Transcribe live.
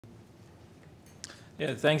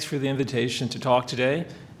Yeah, thanks for the invitation to talk today.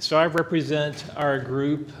 So I represent our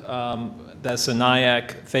group, that's the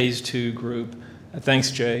NIAC Phase 2 group. Thanks,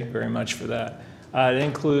 Jay, very much for that. It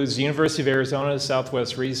includes the University of Arizona,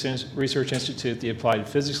 Southwest Research Institute, the Applied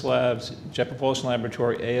Physics Labs, Jet Propulsion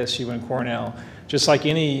Laboratory, ASU, and Cornell. Just like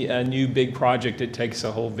any new big project, it takes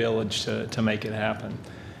a whole village to make it happen.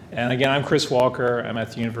 And again, I'm Chris Walker. I'm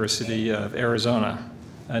at the University of Arizona.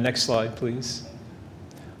 Next slide, please.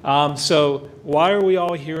 So why are we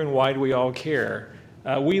all here and why do we all care?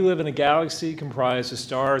 We live in a galaxy comprised of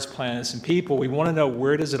stars, planets, and people. We want to know,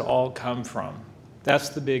 where does it all come from? That's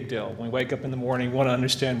the big deal. When we wake up in the morning, we want to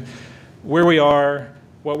understand where we are,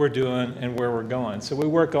 what we're doing, and where we're going. So we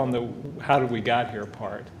work on the how did we got here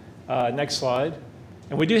part. Next slide.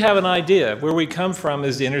 And we do have an idea. Where we come from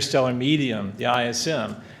is the interstellar medium, the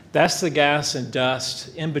ISM. That's the gas and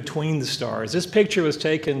dust in between the stars. This picture was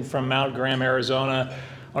taken from Mount Graham, Arizona,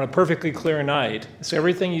 on a perfectly clear night. So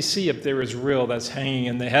everything you see up there is real, that's hanging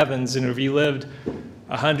in the heavens. And if you lived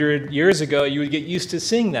 100 years ago, you would get used to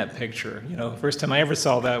seeing that picture. You know, first time I ever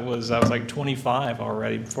saw that was, I was like 25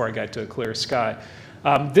 already before I got to a clear sky.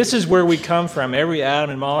 This is where we come from. Every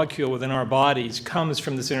atom and molecule within our bodies comes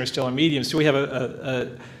from this interstellar medium. So we have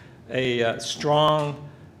a strong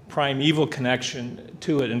primeval connection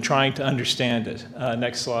to it and trying to understand it.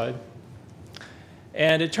 Next slide.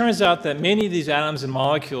 And it turns out that many of these atoms and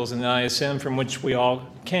molecules in the ISM, from which we all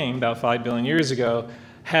came about 5 billion years ago,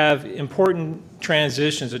 have important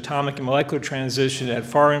transitions, atomic and molecular transitions at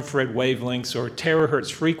far infrared wavelengths or terahertz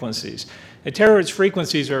frequencies. And terahertz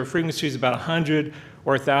frequencies are frequencies about 100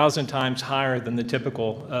 or 1,000 times higher than the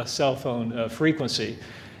typical cell phone frequency.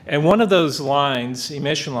 And one of those lines,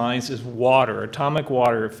 emission lines, is water, atomic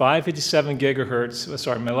water, 557 gigahertz,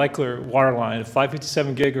 sorry, molecular water line of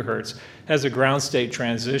 557 gigahertz has a ground state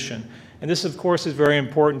transition. And this, of course, is very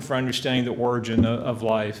important for understanding the origin of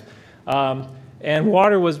life. And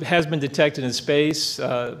water has been detected in space,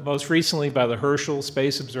 most recently by the Herschel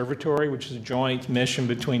Space Observatory, which is a joint mission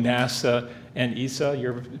between NASA and ESA,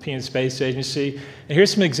 European Space Agency. And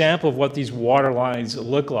here's some example of what these water lines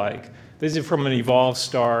look like. These are from an evolved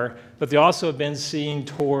star, but they also have been seen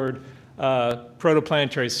toward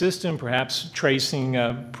protoplanetary system, perhaps tracing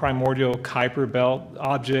primordial Kuiper belt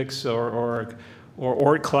objects or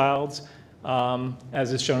Oort clouds,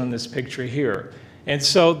 as is shown in this picture here. And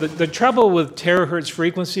so the trouble with terahertz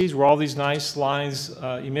frequencies, where all these nice lines,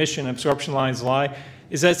 emission and absorption lines lie,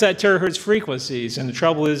 is that it's at terahertz frequencies. And the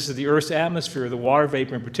trouble is that the Earth's atmosphere, the water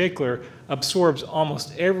vapor in particular, absorbs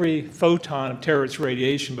almost every photon of terahertz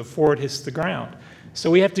radiation before it hits the ground.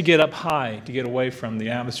 So we have to get up high to get away from the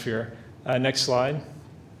atmosphere. Next slide.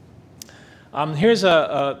 Here's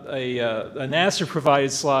a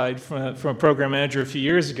NASA-provided slide from a program manager a few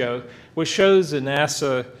years ago, which shows the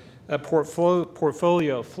NASA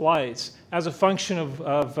portfolio of flights as a function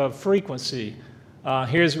of frequency.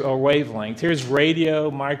 Here's a wavelength. Here's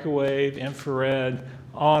radio, microwave, infrared.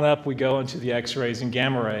 On up we go into the X-rays and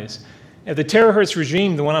gamma rays. And the terahertz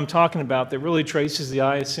regime, the one I'm talking about, that really traces the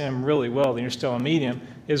ISM really well, the interstellar medium,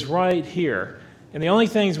 is right here. And the only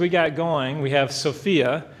things we got going, we have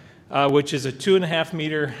SOFIA, which is a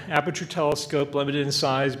 2.5-meter aperture telescope limited in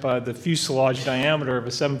size by the fuselage diameter of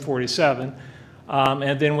a 747.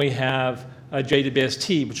 And then we have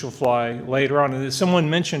JWST, which will fly later on. And as someone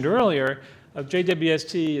mentioned earlier,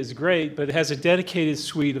 JWST is great, but it has a dedicated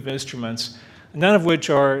suite of instruments, none of which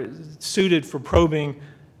are suited for probing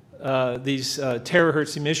these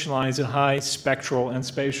terahertz emission lines in high spectral and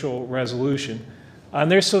spatial resolution.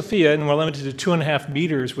 And there's SOFIA, and we're limited to 2.5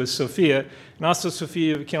 meters with SOFIA. And also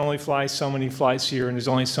SOFIA can only fly so many flights a year, and there's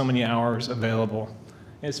only so many hours available.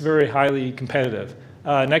 And it's very highly competitive.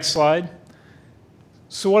 Next slide.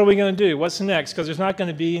 So what are we going to do? What's next? Because there's not going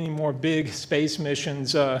to be any more big space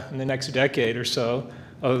missions in the next decade or so,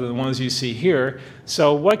 other than the ones you see here.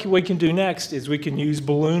 So what we can do next is we can use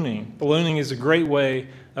ballooning. Ballooning is a great way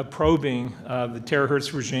of probing the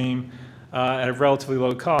terahertz regime at a relatively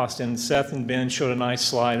low cost. And Seth and Ben showed a nice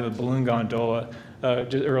slide of a balloon gondola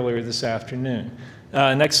earlier this afternoon.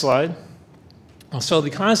 Next slide. So the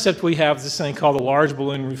concept we have is this thing called a large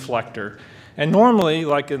balloon reflector. And normally,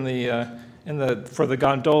 like for the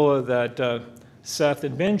gondola that Seth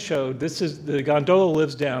and Ben showed, the gondola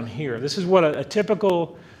lives down here. This is what a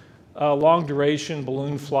typical long-duration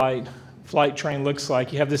balloon flight train looks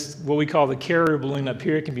like. You have this, what we call the carrier balloon up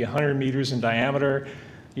here. It can be 100 meters in diameter.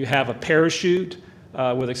 You have a parachute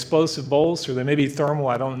with explosive bolts, or they may be thermal,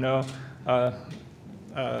 I don't know.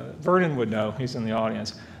 Vernon would know, he's in the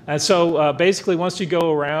audience. And so basically once you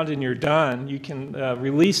go around and you're done, you can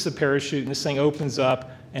release the parachute and this thing opens up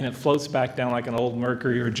and it floats back down like an old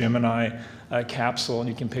Mercury or Gemini capsule, and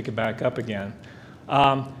you can pick it back up again.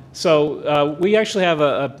 We actually have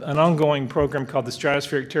an ongoing program called the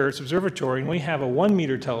Stratospheric Terahertz Observatory, and we have a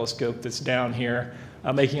 1-meter telescope that's down here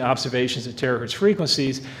making observations at terahertz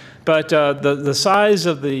frequencies. But the size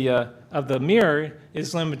of the mirror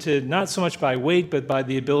is limited not so much by weight, but by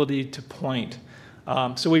the ability to point.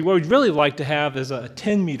 What we'd really like to have is a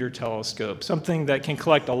 10-meter telescope, something that can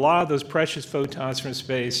collect a lot of those precious photons from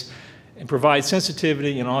space and provide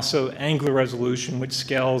sensitivity and also angular resolution, which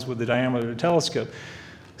scales with the diameter of the telescope.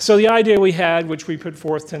 So the idea we had, which we put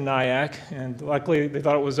forth to NIAC, and luckily they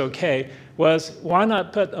thought it was okay, was why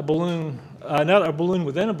not put a balloon, another balloon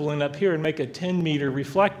within a balloon up here and make a 10-meter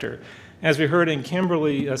reflector? As we heard in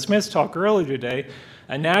Kimberly Smith's talk earlier today,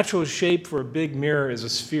 a natural shape for a big mirror is a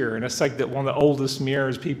sphere, and it's like one of the oldest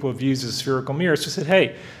mirrors people have used as spherical mirrors. So I said,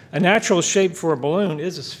 hey, a natural shape for a balloon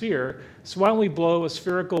is a sphere, so why don't we blow a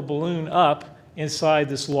spherical balloon up inside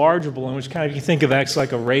this larger balloon, which kind of you think of acts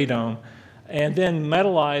like a radome, and then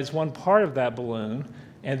metalize one part of that balloon,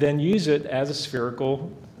 and then use it as a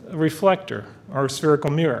spherical reflector or a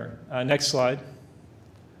spherical mirror. Next slide.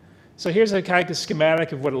 So here's a kind of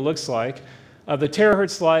schematic of what it looks like. The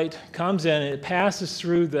terahertz light comes in and it passes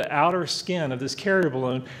through the outer skin of this carrier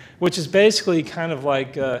balloon, which is basically kind of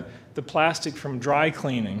like the plastic from dry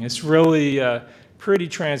cleaning. It's really pretty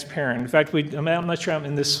transparent. In fact, I'm not sure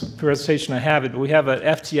in this presentation I have it, but we have an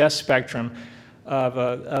FTS spectrum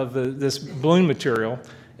of this balloon material,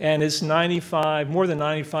 and it's more than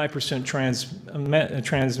 95%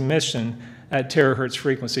 transmission at terahertz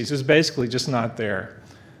frequencies. It's basically just not there.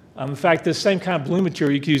 In fact, this same kind of balloon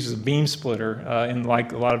material you could use as a beam splitter, and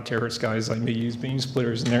like a lot of terahertz guys like me use beam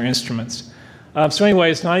splitters in their instruments. So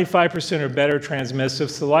anyway, it's 95% or better transmissive.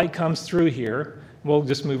 So the light comes through here. We'll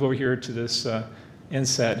just move over here to this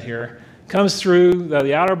inset here. Comes through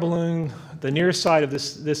the outer balloon, the near side of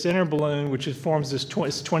this inner balloon, which forms this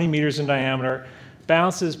 20 meters in diameter,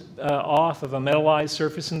 bounces off of a metallized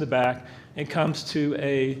surface in the back, and comes to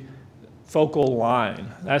a focal line.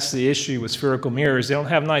 That's the issue with spherical mirrors. They don't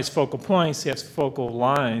have nice focal points. They have focal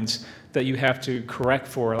lines that you have to correct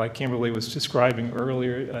for, like Kimberly was describing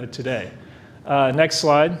earlier today. Next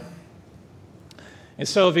slide. And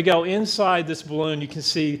so if you go inside this balloon, you can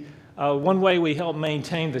see one way we help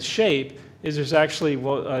maintain the shape is there's actually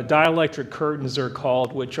dielectric curtains, they're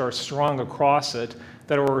called, which are strung across it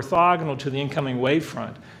that are orthogonal to the incoming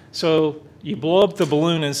wavefront. So you blow up the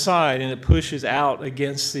balloon inside and it pushes out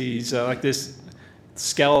against these, like this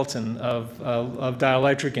skeleton of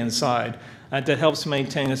dielectric inside that helps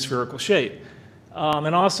maintain a spherical shape.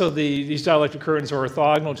 And also these dielectric curtains are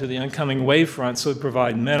orthogonal to the incoming wavefront, so they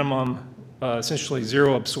provide minimum, essentially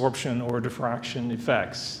zero absorption or diffraction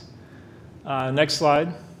effects. Next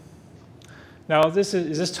slide. Now, is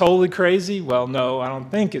this totally crazy? Well, no, I don't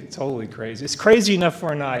think it's totally crazy. It's crazy enough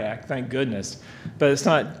for a NIAC, thank goodness, but it's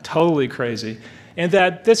not totally crazy. And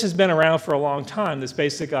that this has been around for a long time, this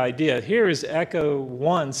basic idea. Here is ECHO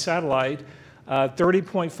 1 satellite,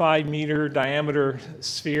 30.5 meter diameter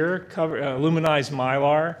sphere, luminized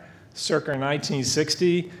mylar, circa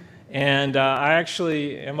 1960. And I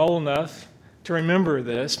actually am old enough to remember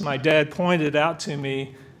this. My dad pointed it out to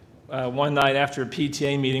me one night after a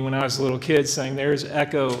PTA meeting when I was a little kid, saying, "There's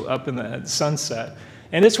ECHO up in the sunset."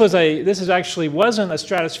 And this actually wasn't a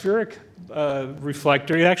stratospheric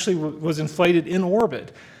reflector. It actually was inflated in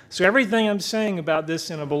orbit. So everything I'm saying about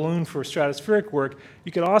this in a balloon for stratospheric work,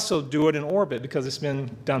 you could also do it in orbit because it's been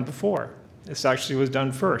done before. This actually was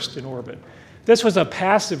done first in orbit. This was a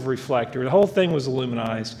passive reflector. The whole thing was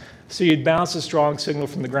illuminized. So you'd bounce a strong signal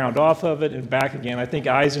from the ground off of it and back again. I think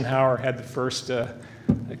Eisenhower had the first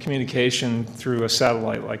communication through a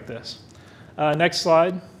satellite like this. Next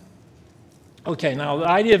slide. Okay, now the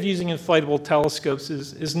idea of using inflatable telescopes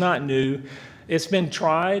is not new. It's been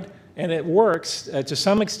tried and it works to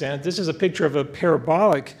some extent. This is a picture of a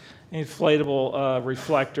parabolic inflatable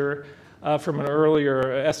reflector from an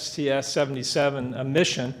earlier STS-77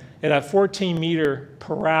 mission. It had a 14-meter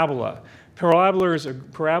parabola.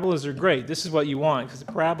 Parabolas are great. This is what you want because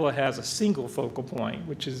the parabola has a single focal point,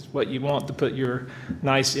 which is what you want to put your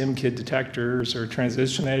nice MKID detectors or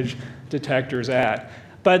transition edge detectors at.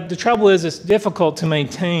 But the trouble is it's difficult to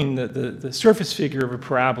maintain the surface figure of a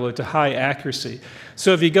parabola to high accuracy.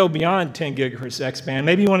 So if you go beyond 10 gigahertz X-band,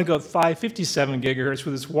 maybe you want to go 557 gigahertz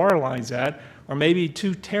where this water line's at, or maybe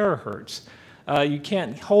 2 terahertz. You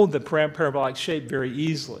can't hold the parabolic shape very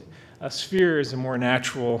easily. A sphere is a more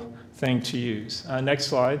natural thing to use. Next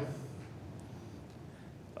slide.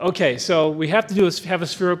 Okay, so we have to have a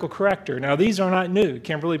spherical corrector. Now these are not new.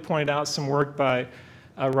 Kimberly pointed out some work by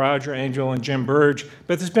Roger Angel and Jim Burge,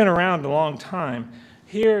 but it's been around a long time.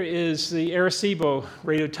 Here is the Arecibo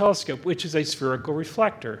radio telescope, which is a spherical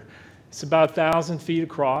reflector. It's about 1,000 feet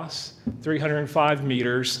across, 305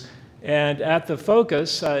 meters. And at the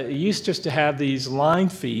focus, it used just to have these line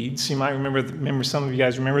feeds. You might remember some of you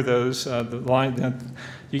guys remember those.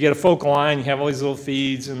 You get a focal line, you have all these little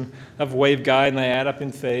feeds and have a waveguide, and they add up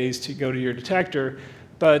in phase to go to your detector.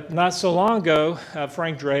 But not so long ago,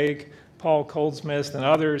 Frank Drake, Paul Goldsmith, and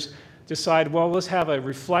others decided, well, let's have a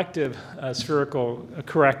reflective spherical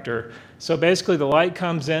corrector. So basically, the light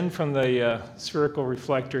comes in from the spherical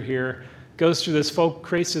reflector here, goes through this,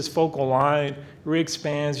 creates this focal line,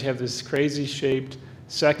 re-expands. You have this crazy-shaped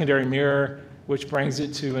secondary mirror, which brings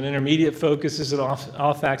it to an intermediate focus. This is an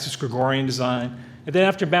off-axis Gregorian design. And then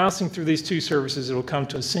after bouncing through these two surfaces, it will come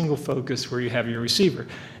to a single focus where you have your receiver.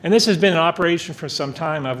 And this has been in operation for some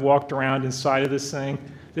time. I've walked around inside of this thing.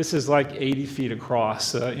 This is like 80 feet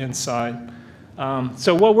across inside.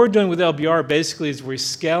 So what we're doing with LBR basically is we're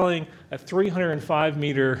scaling a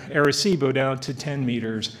 305-meter Arecibo down to 10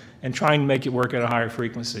 meters and trying to make it work at a higher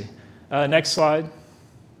frequency. Next slide.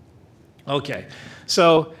 Okay,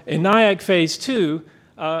 so in NIAC Phase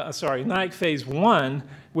 1,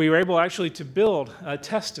 we were able actually to build a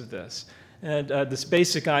test of this. And this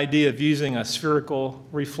basic idea of using a spherical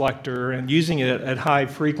reflector and using it at high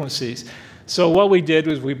frequencies. So what we did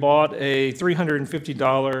was we bought a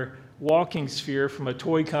 $350 walking sphere from a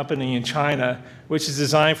toy company in China, which is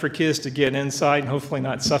designed for kids to get inside and hopefully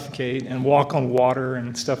not suffocate and walk on water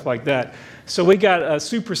and stuff like that. So we got a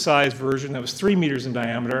supersized version that was 3 meters in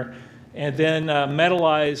diameter, and then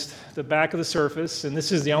metallized the back of the surface. And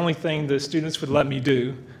this is the only thing the students would let me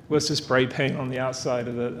do, was to spray paint on the outside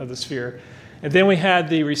of the sphere. And then we had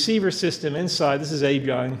the receiver system inside. This is Abe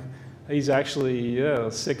Young. He's actually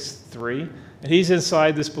 6'3", and he's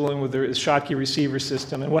inside this balloon with the Schottky receiver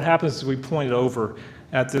system. And what happens is we point it over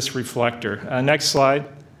at this reflector. Next slide.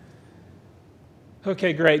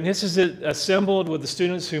 Okay, great. And this is it assembled with the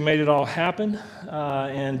students who made it all happen.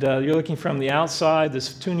 You're looking from the outside,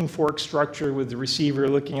 this tuning fork structure with the receiver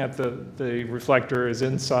looking at the reflector is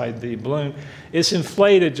inside the balloon. It's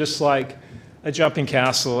inflated just like a jumping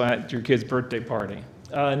castle at your kid's birthday party.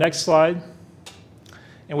 Next slide.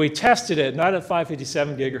 And we tested it not at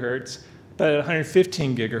 557 gigahertz, but at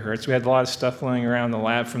 115 gigahertz. We had a lot of stuff laying around in the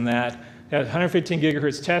lab from that. We had 115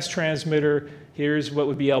 gigahertz test transmitter. Here's what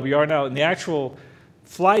would be LBR. Now, in the actual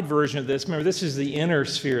flight version of this, remember, this is the inner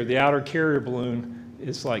sphere. The outer carrier balloon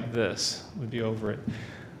is like this, would be over it.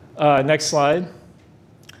 Next slide.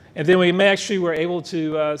 And then we actually were able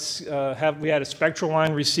to we had a spectral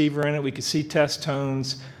line receiver in it. We could see test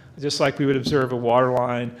tones, just like we would observe a water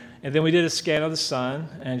line. And then we did a scan of the sun,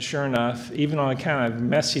 and sure enough, even on a kind of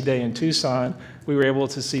messy day in Tucson, we were able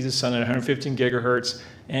to see the sun at 115 gigahertz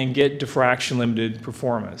and get diffraction-limited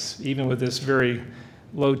performance, even with this very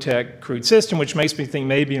low-tech, crude system, which makes me think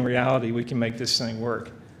maybe in reality we can make this thing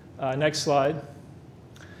work. Next slide.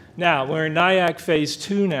 Now, we're in NIAC Phase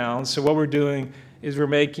 2 now, so what we're doing is we're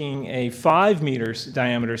making a 5 meters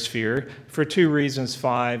diameter sphere for two reasons,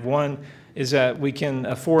 5. One is that we can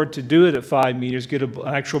afford to do it at 5 meters, get an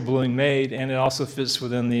actual balloon made, and it also fits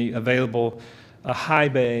within the available high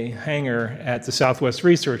bay hangar at the Southwest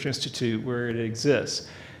Research Institute where it exists.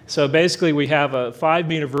 So basically we have a 5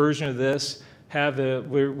 meter version of this.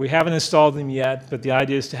 We haven't installed them yet, but the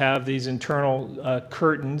idea is to have these internal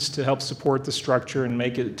curtains to help support the structure and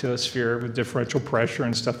make it to a sphere with differential pressure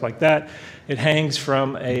and stuff like that. It hangs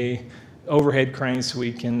from a overhead crane so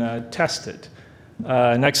we can test it.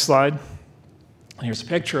 Next slide. Here's a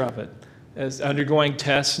picture of it. It's undergoing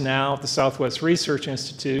tests now at the Southwest Research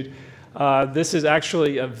Institute. This is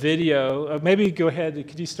actually a video. Maybe go ahead.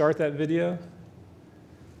 Could you start that video?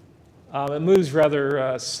 It moves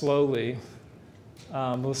rather slowly.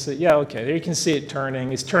 We'll see. Yeah, okay. There you can see it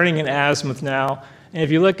turning. It's turning in azimuth now. And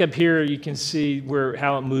if you look up here, you can see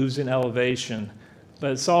how it moves in elevation.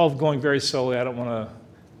 But it's all going very slowly. I don't want to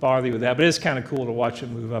bother you with that, but it's kind of cool to watch it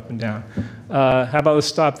move up and down. How about let's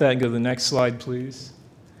stop that and go to the next slide, please.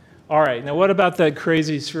 All right, now what about that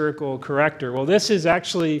crazy spherical corrector? Well, this is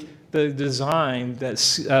actually the design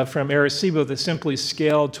that's from Arecibo that's simply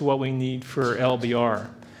scaled to what we need for LBR.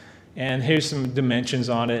 And here's some dimensions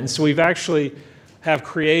on it. And so we've actually have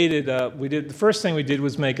created, the first thing we did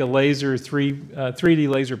was make a 3D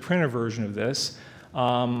laser printer version of this.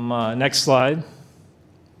 Next slide.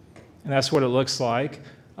 And that's what it looks like.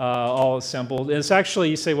 All assembled. It's actually,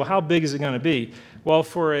 you say, well, how big is it going to be? Well,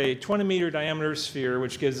 for a 20-meter diameter sphere,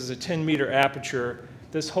 which gives us a 10-meter aperture,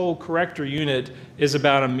 this whole corrector unit is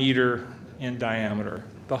about 1 meter in diameter,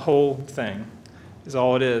 the whole thing. is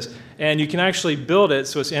all it is. And you can actually build it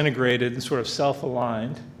so it's integrated and sort of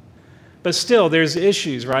self-aligned. But still, there's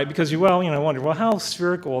issues, right? Because you wonder, well, how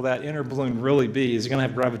spherical will that inner balloon really be? Is it going to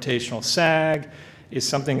have gravitational sag? Is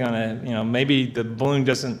something going to, maybe the balloon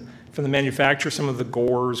doesn't, from the manufacturer, some of the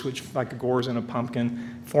gores, which like gores in a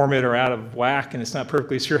pumpkin, form it are out of whack and it's not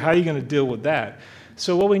perfectly sure. How are you going to deal with that?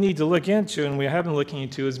 So what we need to look into, and we have been looking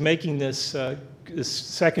into, is making this, this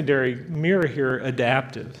secondary mirror here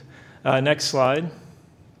adaptive. Next slide.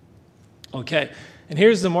 Okay, and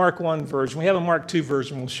here's the Mark I version. We have a Mark II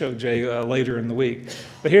version we'll show Jay later in the week.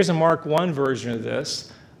 But here's a Mark I version of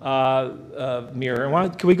this mirror.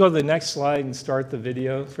 Can we go to the next slide and start the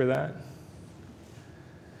video for that?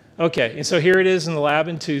 Okay, and so here it is in the lab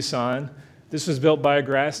in Tucson. This was built by a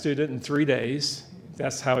grad student in 3 days.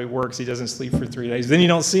 That's how he works. He doesn't sleep for 3 days. Then you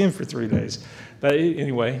don't see him for 3 days. But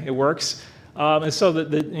anyway, it works. And so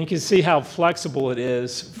you can see how flexible it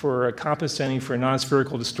is for compensating for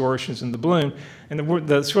non-spherical distortions in the balloon. And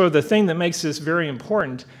the thing that makes this very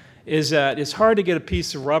important is that it's hard to get a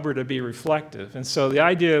piece of rubber to be reflective. And so the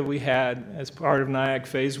idea we had as part of NIAC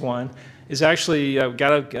Phase 1 is actually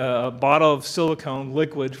got a bottle of silicone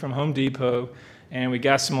liquid from Home Depot, and we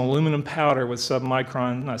got some aluminum powder with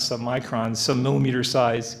sub-millimeter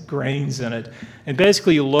size grains in it. And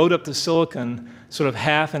basically you load up the silicon sort of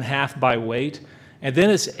half and half by weight, and then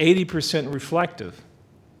it's 80% reflective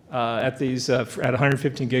at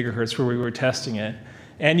 115 gigahertz where we were testing it.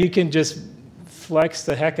 And you can just flex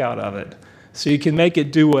the heck out of it. So you can make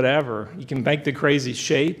it do whatever. You can make the crazy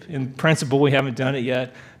shape. In principle, we haven't done it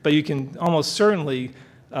yet, but you can almost certainly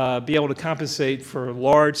be able to compensate for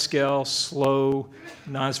large-scale, slow,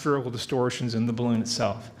 non-spherical distortions in the balloon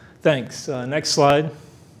itself. Thanks. Next slide.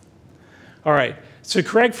 All right. So to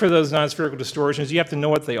correct for those non-spherical distortions, you have to know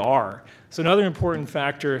what they are. So another important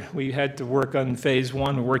factor we had to work on in Phase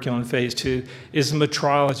 1, we're working on Phase 2, is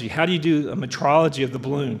metrology. How do you do a metrology of the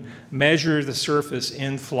balloon? Measure the surface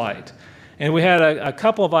in flight. And we had a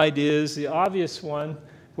couple of ideas. The obvious one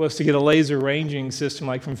was to get a laser ranging system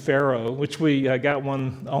like from Faro, which we got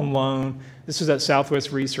one on loan. This was at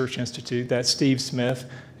Southwest Research Institute. That's Steve Smith,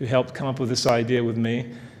 who helped come up with this idea with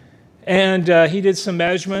me. And he did some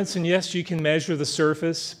measurements, and yes, you can measure the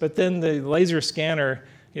surface, but then the laser scanner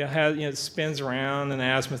it spins around in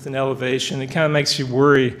azimuth and elevation. It kind of makes you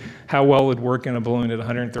worry how well it would work in a balloon at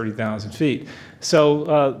 130,000 feet.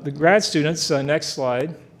 So the grad students, next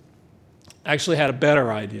slide, actually had a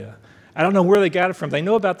better idea. I don't know where they got it from. They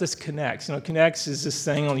know about this Kinex. Kinex is this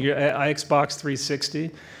thing on your Xbox 360.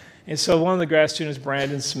 And so one of the grad students,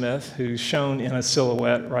 Brandon Smith, who's shown in a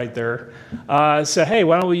silhouette right there, said, hey,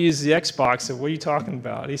 why don't we use the Xbox? I said, what are you talking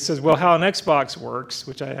about? He says, well, how an Xbox works,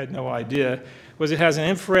 which I had no idea, was it has an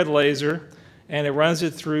infrared laser, and it runs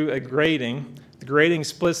it through a grating. The grating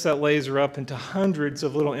splits that laser up into hundreds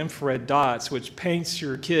of little infrared dots, which paints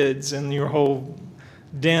your kids and your whole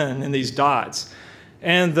den in these dots.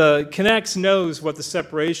 And the Kinex knows what the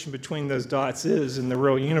separation between those dots is in the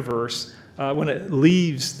real universe when it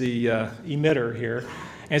leaves the emitter here.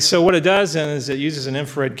 And so what it does then is it uses an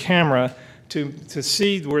infrared camera to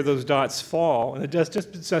see where those dots fall. And it does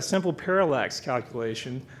just a simple parallax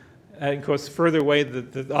calculation. And of course, the further away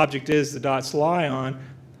the object is the dots lie on,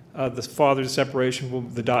 the farther the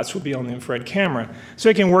separation, the dots will be on the infrared camera. So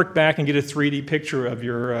it can work back and get a 3D picture of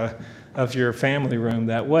your family room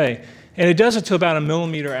that way. And it does it to about 1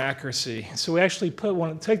 millimeter accuracy. So we actually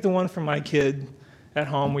take the one from my kid at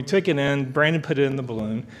home, we took it in, Brandon put it in the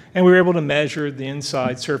balloon, and we were able to measure the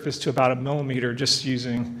inside surface to about 1 millimeter just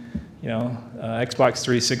using, Xbox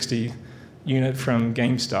 360 unit from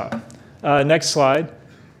GameStop. Next slide.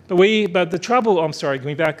 But the trouble, I'm sorry, can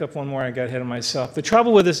we back up one more? I got ahead of myself. The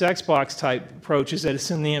trouble with this Xbox type approach is that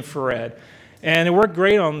it's in the infrared. And it worked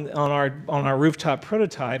great on our rooftop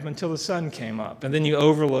prototype until the sun came up. And then you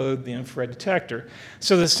overload the infrared detector.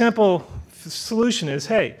 So the simple solution is,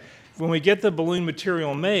 hey, when we get the balloon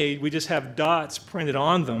material made, we just have dots printed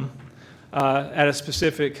on them at a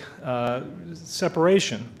specific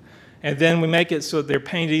separation. And then we make it so they're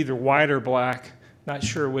painted either white or black, not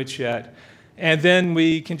sure which yet. And then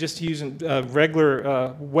we can just use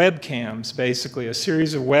regular webcams, basically, a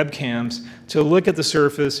series of webcams to look at the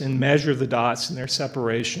surface and measure the dots and their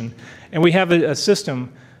separation. And we have a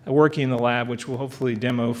system working in the lab, which we'll hopefully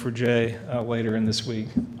demo for Jay later in this week.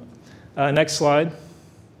 Next slide.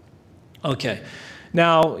 Okay.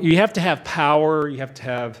 Now, you have to have power. You have to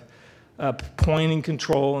have pointing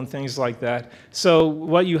control and things like that. So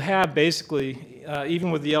what you have basically,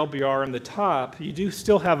 even with the LBR on the top, you do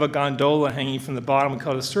still have a gondola hanging from the bottom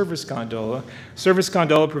called a service gondola. Service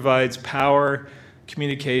gondola provides power,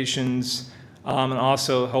 communications, and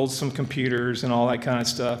also holds some computers and all that kind of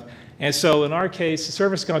stuff. And so in our case, the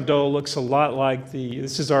surface gondola looks a lot like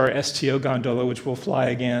this is our STO gondola, which will fly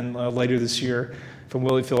again later this year from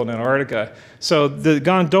Williefield in Antarctica. So the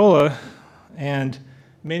gondola and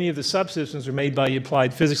many of the subsystems are made by the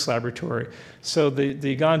Applied Physics Laboratory. So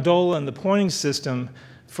the gondola and the pointing system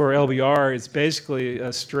for LBR is basically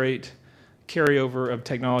a straight carryover of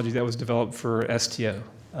technology that was developed for STO.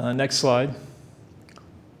 Next slide.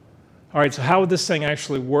 All right, so how would this thing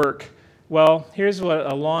actually work? Well, here's what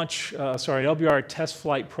a LBR test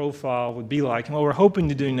flight profile would be like. And what we're hoping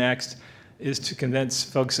to do next is to convince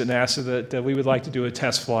folks at NASA that we would like to do a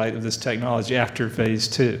test flight of this technology after phase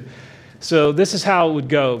 2. So this is how it would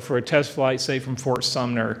go for a test flight, say, from Fort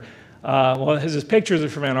Sumner. Well, his pictures are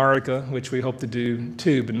from Antarctica, which we hope to do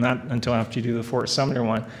too, but not until after you do the Fort Sumner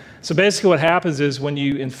one. So basically what happens is when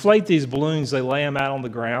you inflate these balloons, they lay them out on the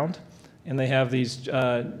ground, and they have these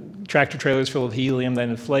tractor trailers full of helium that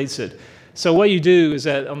inflates it. So what you do is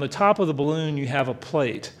that on the top of the balloon, you have a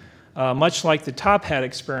plate, much like the Top Hat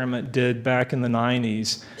experiment did back in the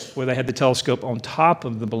 90s, where they had the telescope on top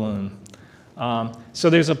of the balloon. So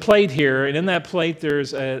there's a plate here, and in that plate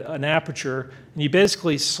there's an aperture, and you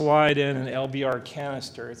basically slide in an LBR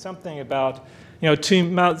canister. It's something about, about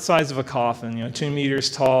the size of a coffin, 2 meters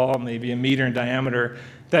tall, maybe 1 meter in diameter,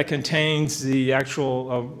 that contains the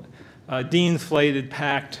actual de-inflated,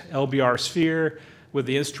 packed LBR sphere with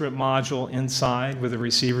the instrument module inside with a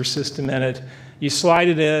receiver system in it. You slide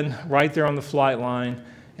it in right there on the flight line,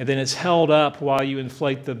 and then it's held up while you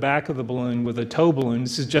inflate the back of the balloon with a tow balloon.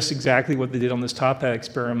 This is just exactly what they did on this Top Hat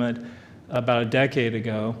experiment about a decade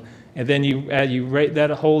ago. And then that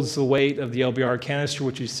holds the weight of the LBR canister,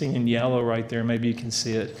 which is seen in yellow right there. Maybe you can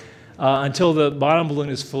see it, until the bottom balloon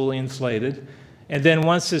is fully inflated. And then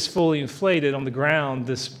once it's fully inflated on the ground,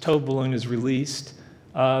 this tow balloon is released.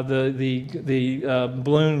 The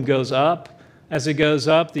balloon goes up. As it goes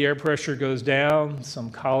up, the air pressure goes down, some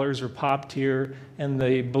collars are popped here, and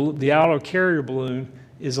the outer carrier balloon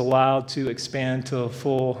is allowed to expand to a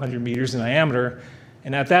full 100 meters in diameter.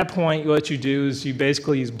 And at that point, what you do is you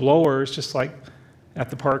basically use blowers, just like at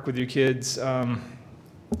the park with your kids,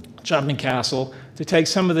 jumping castle, to take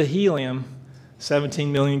some of the helium,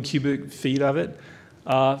 17 million cubic feet of it,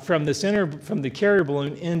 from the carrier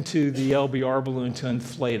balloon into the LBR balloon to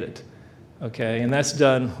inflate it. Okay, and that's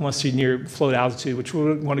done once you're near float altitude, which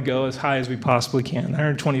we want to go as high as we possibly can,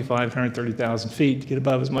 125, 130,000 feet, to get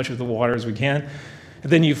above as much of the water as we can.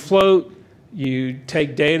 And then you float, you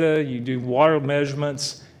take data, you do water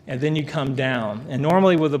measurements, and then you come down. And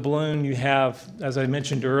normally with a balloon, you have, as I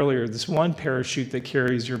mentioned earlier, this one parachute that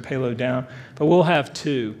carries your payload down, but we'll have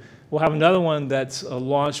 2. We'll have another one that's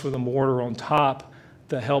launched with a mortar on top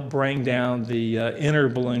to help bring down the inner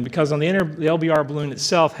balloon, because on the LBR balloon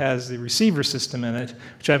itself has the receiver system in it,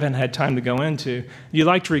 which I haven't had time to go into. You'd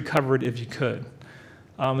like to recover it if you could.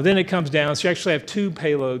 And then it comes down, so you actually have 2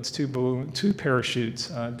 payloads, 2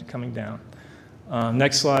 parachutes coming down.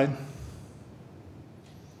 Next slide.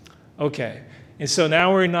 Okay, and so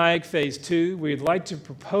now we're in NIAC phase 2. We'd like to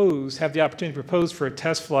have the opportunity to propose for a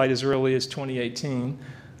test flight as early as 2018.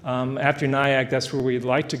 After NIAC, that's where we'd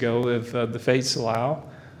like to go if the fates allow.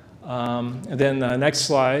 And then next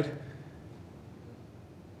slide.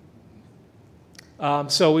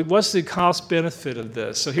 So what's the cost benefit of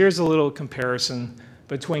this? So here's a little comparison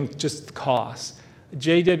between just the costs.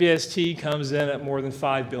 JWST comes in at more than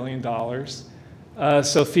 $5 billion.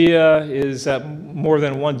 SOFIA is at more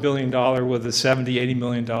than $1 billion with a $70, $80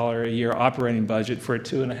 million a year operating budget for a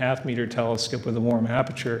 2.5 meter telescope with a warm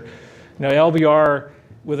aperture. Now LBR,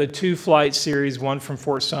 with a 2-flight series, one from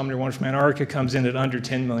Fort Sumner, one from Antarctica, comes in at under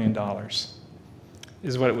 $10 million,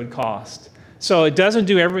 is what it would cost. So it doesn't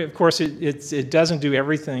do of course, it doesn't do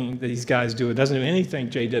everything that these guys do. It doesn't do anything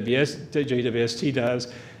JWST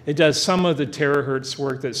does. It does some of the terahertz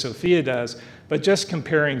work that SOFIA does, but just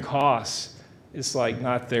comparing costs, it's like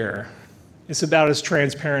not there. It's about as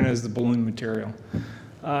transparent as the balloon material.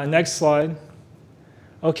 Next slide.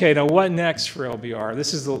 Okay, now what next for LBR?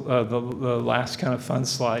 This is the last kind of fun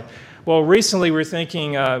slide. Well, recently we're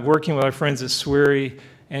thinking, working with our friends at SWIRI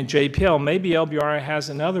and JPL, maybe LBR has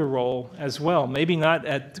another role as well. Maybe not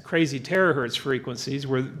at the crazy terahertz frequencies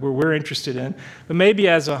where we're interested in, but maybe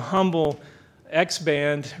as a humble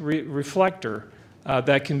X-band reflector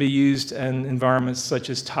that can be used in environments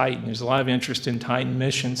such as Titan. There's a lot of interest in Titan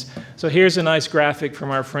missions. So here's a nice graphic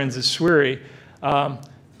from our friends at SWIRI.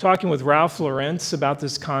 Talking with Ralph Lorenz about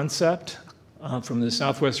this concept from the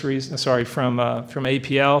Southwest region, from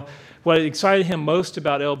APL. What excited him most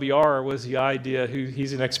about LBR was the idea,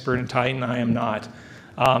 he's an expert in Titan, I am not,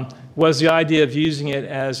 was the idea of using it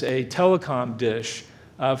as a telecom dish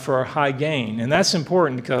for high gain. And that's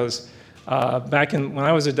important because back when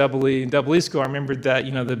I was at double E school, I remembered that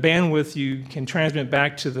the bandwidth you can transmit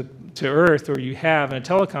back to Earth, or you have in a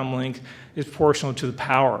telecom link, is proportional to the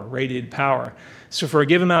power, radiated power. So for a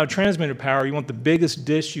given amount of transmitter power, you want the biggest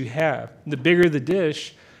dish you have. The bigger the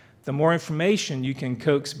dish, the more information you can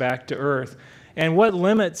coax back to Earth. And what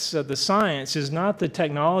limits the science is not the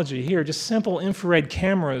technology here, just simple infrared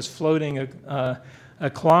cameras floating a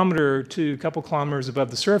kilometer or two, a couple kilometers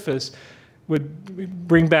above the surface would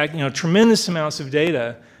bring back tremendous amounts of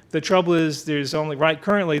data. The trouble is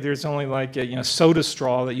currently there's only like a soda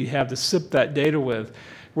straw that you have to sip that data with.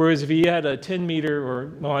 Whereas if you had a 10-meter,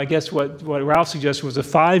 or well, I guess what Ralph suggested was a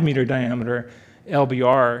 5-meter diameter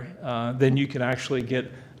LBR, then you can actually get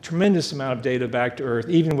a tremendous amount of data back to Earth,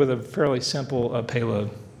 even with a fairly simple payload.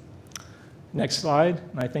 Next slide,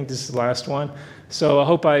 and I think this is the last one. So I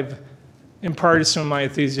hope I've imparted some of my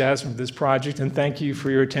enthusiasm for this project, and thank you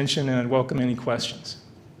for your attention, and I'd welcome any questions.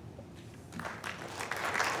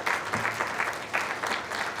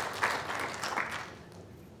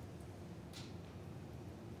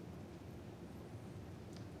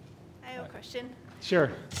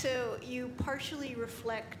 Sure. So you partially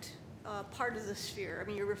reflect part of the sphere. I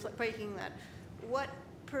mean, you're breaking that. What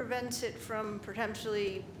prevents it from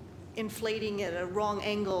potentially inflating at a wrong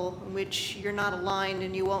angle in which you're not aligned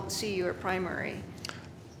and you won't see your primary?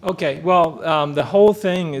 Okay. Well, the whole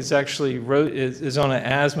thing is actually is on an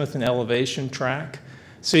azimuth and elevation track.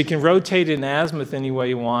 So you can rotate it in azimuth any way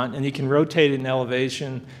you want, and you can rotate it in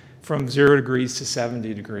elevation from 0 degrees to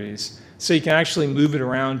 70 degrees. So you can actually move it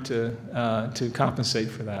around to compensate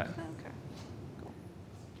for that. Okay.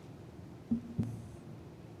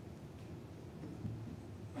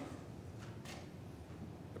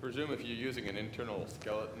 I presume if you're using an internal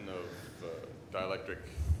skeleton of dielectric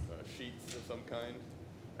sheets of some kind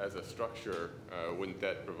as a structure, wouldn't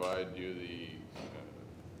that provide you the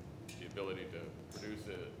ability to produce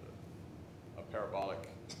a parabolic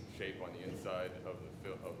shape on the inside of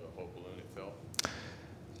the whole balloon itself?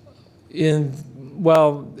 Yeah,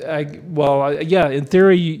 in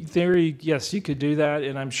theory, yes, you could do that,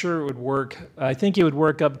 and I'm sure it would work. I think it would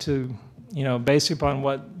work up to, based upon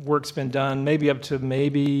what work's been done, maybe up to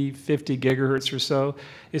 50 gigahertz or so.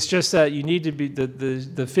 It's just that you need to be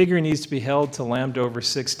the figure needs to be held to lambda over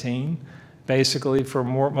 16, basically, for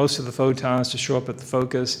most of the photons to show up at the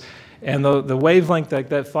focus. And the wavelength, like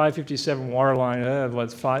that 557 water line,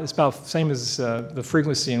 it's about the same as the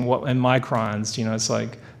frequency in microns. It's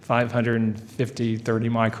like 550, 30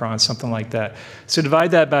 microns, something like that. So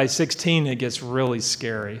divide that by 16, it gets really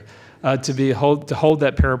scary to hold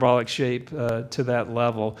that parabolic shape to that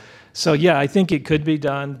level. So yeah, I think it could be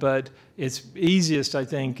done, but it's easiest, I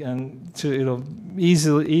think, and it'll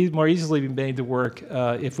more easily be made to work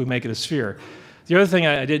if we make it a sphere. The other thing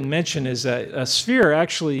I didn't mention is that a sphere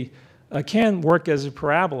actually can work as a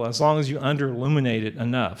parabola as long as you under-illuminate it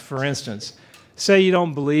enough. For instance, say you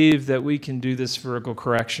don't believe that we can do this spherical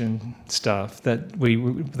correction stuff, that we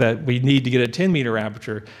need to get a 10-meter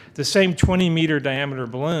aperture. The same 20-meter diameter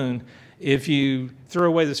balloon, if you throw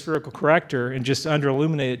away the spherical corrector and just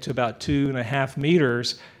under-illuminate it to about 2.5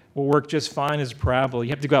 meters, will work just fine as a parabola. You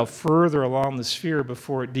have to go out further along the sphere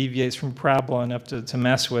before it deviates from parabola enough to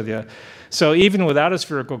mess with you. So even without a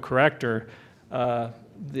spherical corrector,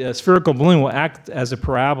 the spherical balloon will act as a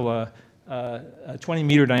parabola, a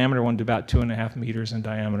 20-meter diameter one to about 2.5 meters in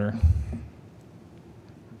diameter.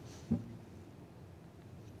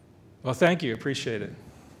 Well, thank you. Appreciate it.